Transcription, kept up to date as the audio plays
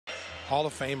Hall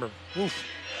of Famer. Oof.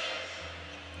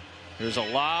 Here's a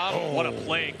lob. Oh. What a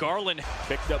play. Garland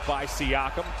picked up by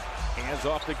Siakam. Hands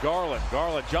off to Garland.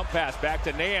 Garland jump pass back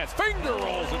to Nance. Finger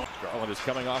rolls. Garland is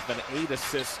coming off an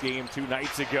 8-assist game 2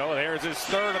 nights ago. There's his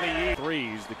third of the year.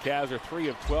 Threes. The Cavs are 3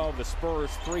 of 12. The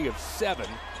Spurs 3 of 7.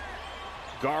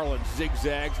 Garland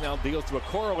zigzags, now deals to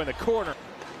Okoro in the corner.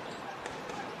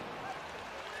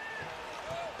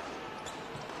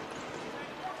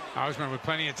 Osman with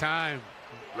plenty of time.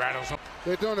 Rattles up.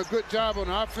 They're doing a good job on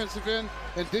the offensive end,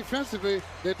 and defensively,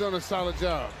 they're doing a solid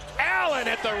job. Allen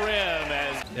at the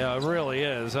rim. Yeah, it really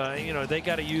is. You know, they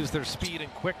got to use their speed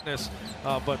and quickness,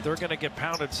 but they're going to get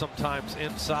pounded sometimes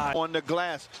inside. On the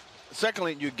glass.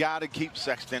 Secondly, you got to keep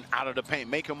Sexton out of the paint,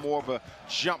 make him more of a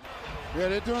jump. Yeah,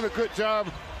 they're doing a good job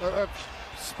of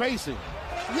spacing.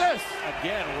 Yes!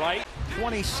 Again, right.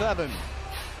 27.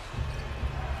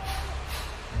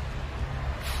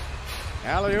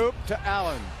 Alley-oop to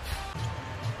Allen.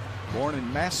 Born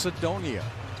in Macedonia.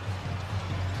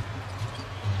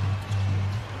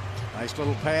 Nice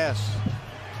little pass.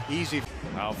 Easy.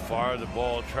 How far the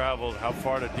ball traveled, how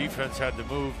far the defense had to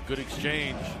move. Good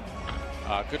exchange.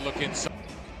 Good look inside.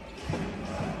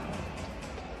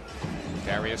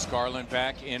 Darius Garland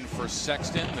back in for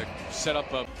Sexton. The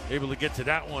setup of able to get to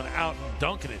that one out and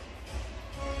dunking it.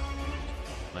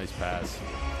 Nice pass.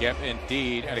 Yep,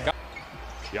 indeed. And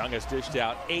Young has dished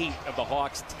out 8 of the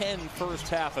Hawks' 10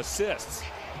 first-half assists.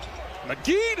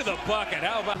 McGee to the bucket.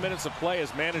 How about minutes of play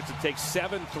has managed to take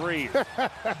 7 threes.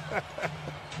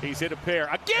 He's hit a pair.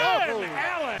 Again,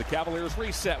 Allen. The Cavaliers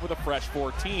reset with a fresh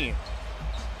 14.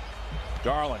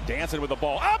 Garland dancing with the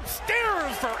ball.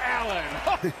 Upstairs for Allen.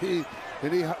 he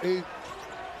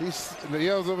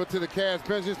yells over to the Cavs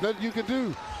bench. There's nothing you can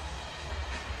do.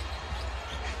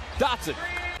 Dotson,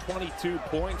 22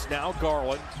 points now.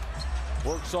 Garland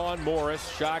works on Morris.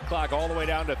 Shot clock all the way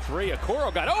down to 3.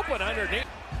 Okoro got open underneath.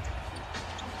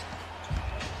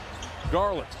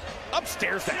 Garland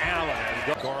upstairs to Allen.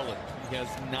 Garland, he has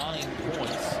 9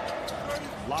 points.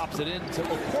 Lobs it into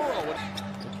Okoro.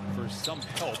 For some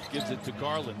help, gives it to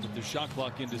Garland with the shot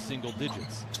clock into single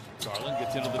digits. Garland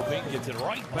gets into the paint, gets it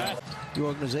right back. The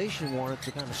organization wanted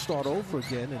to kind of start over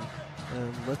again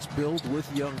and let's build with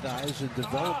young guys and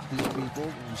develop these people.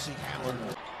 And you see Allen.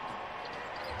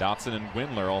 Dotson and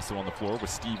Windler also on the floor with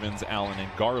Stevens, Allen,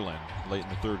 and Garland late in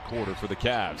the third quarter for the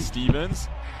Cavs. Stevens.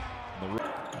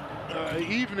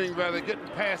 Evening, rather, getting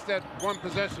past that one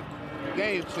possession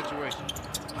game situation.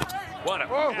 What a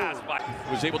pass by.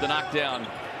 Was able to knock down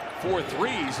 4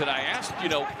 threes, and I asked,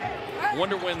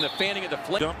 wonder when the fanning of the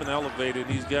flame. Jumping elevated,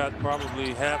 he's got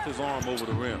probably half his arm over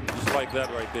the rim, just like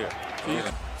that right there.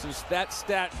 Since that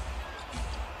stat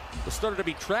was started to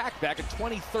be tracked back in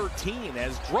 2013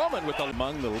 as Drummond with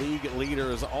among the league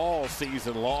leaders all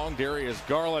season long. Darius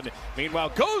Garland, meanwhile,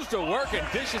 goes to work and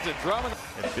dishes at Drummond.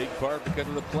 In big part because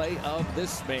of the play of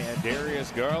this man,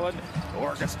 Darius Garland,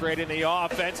 orchestrating the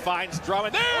offense, finds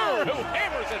Drummond there, who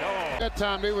hammers it home. That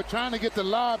time they were trying to get the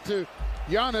lob to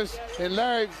Giannis, and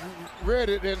Larry read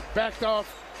it and backed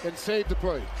off and saved the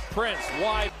play. Prince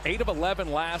wide, 8 of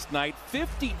 11 last night,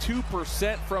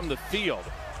 52% from the field.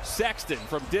 Sexton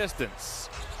from distance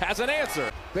has an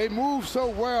answer. They move so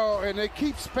well and they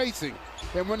keep spacing.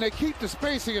 And when they keep the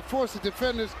spacing, it forces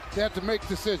defenders to have to make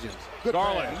decisions. Good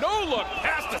Garland, pass. no look,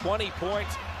 past the 20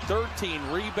 points, 13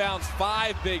 rebounds,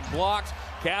 5 big blocks.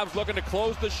 Cavs looking to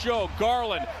close the show.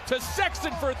 Garland to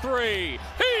Sexton for 3.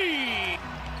 He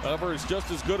is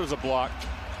just as good as a block.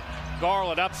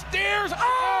 Garland upstairs.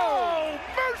 Oh,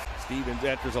 mercy. Stevens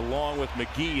enters along with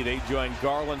McGee. They join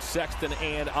Garland, Sexton,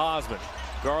 and Osman.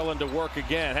 Garland to work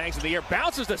again, hangs in the air,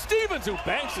 bounces to Stevens, who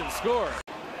banks and scores.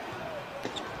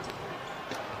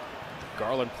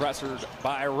 Garland pressured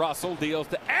by Russell, deals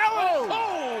to Allen.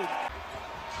 Oh!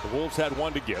 The Wolves had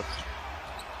 1 to give.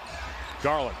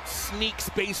 Garland sneaks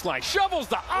baseline, shovels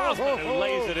to Osman, and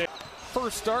lays it in.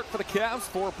 First start for the Cavs,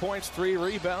 4 points, 3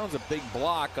 rebounds, a big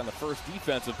block on the first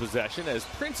defensive possession as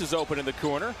Prince is open in the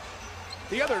corner.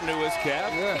 The other newest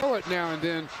Cav. Yeah, throw it now and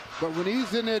then, but when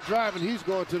he's in there driving, he's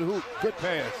going to the hoop. Good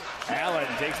pass. Allen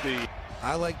takes the.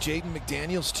 I like Jaden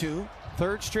McDaniels too.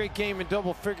 Third straight game in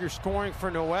double-figure scoring for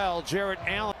Noel. Jarrett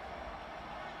Allen.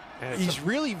 He's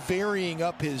really varying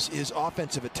up his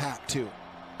offensive attack too.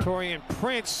 Torian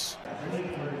Prince.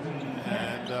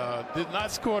 And did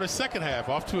not score the second half.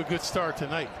 Off to a good start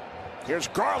tonight. Here's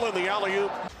Garland, the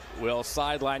alley-oop. Will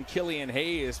sideline Killian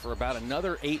Hayes for about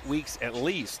another 8 weeks at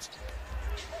least.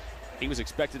 He was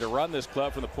expected to run this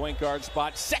club from the point guard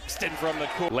spot. Sexton from the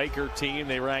Laker team,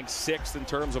 they rank 6th in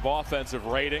terms of offensive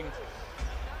rating.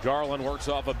 Garland works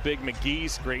off a big McGee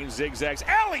screen, zigzags,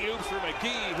 alley-oops for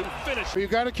McGee, who finished. You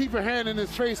got to keep your hand in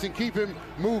his face and keep him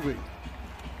moving.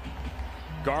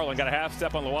 Garland got a half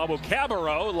step on Luwawu.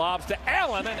 Cabarrot lobs to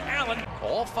Allen, and Allen.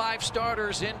 All 5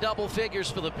 starters in double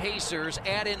figures for the Pacers.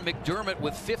 Add in McDermott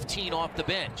with 15 off the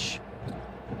bench.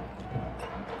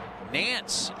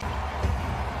 Nance.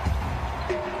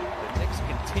 The Knicks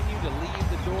continue to leave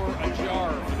the door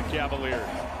ajar for the Cavaliers.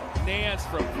 Nance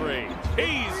from 3.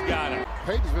 He's got it.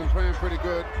 Payton's been playing pretty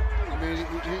good. I mean,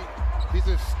 he's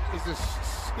a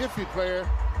iffy player.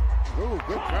 Ooh,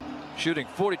 good. Shooting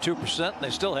 42%, and they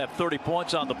still have 30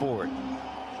 points on the board.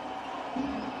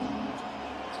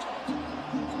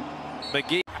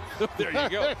 McGee. There you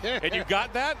go. And you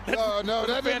got that? No,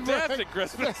 that didn't work. Fantastic,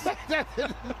 Christmas.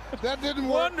 that didn't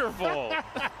work. Wonderful.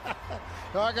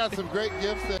 No, I got some great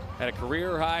gifts there. Had a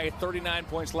career-high 39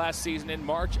 points last season in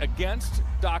March against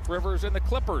Doc Rivers and the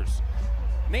Clippers.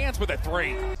 Nance with a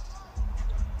 3.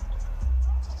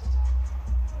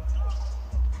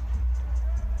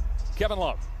 Kevin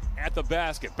Love at the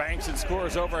basket, banks and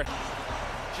scores over.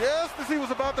 Just as he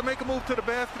was about to make a move to the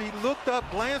basket, he looked up,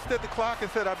 glanced at the clock, and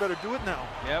said, I better do it now.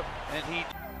 Yep, and he...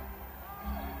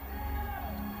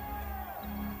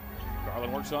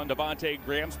 Garland works on Devontae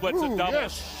Graham, splits a double,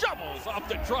 shovels off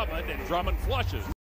to Drummond, and Drummond flushes.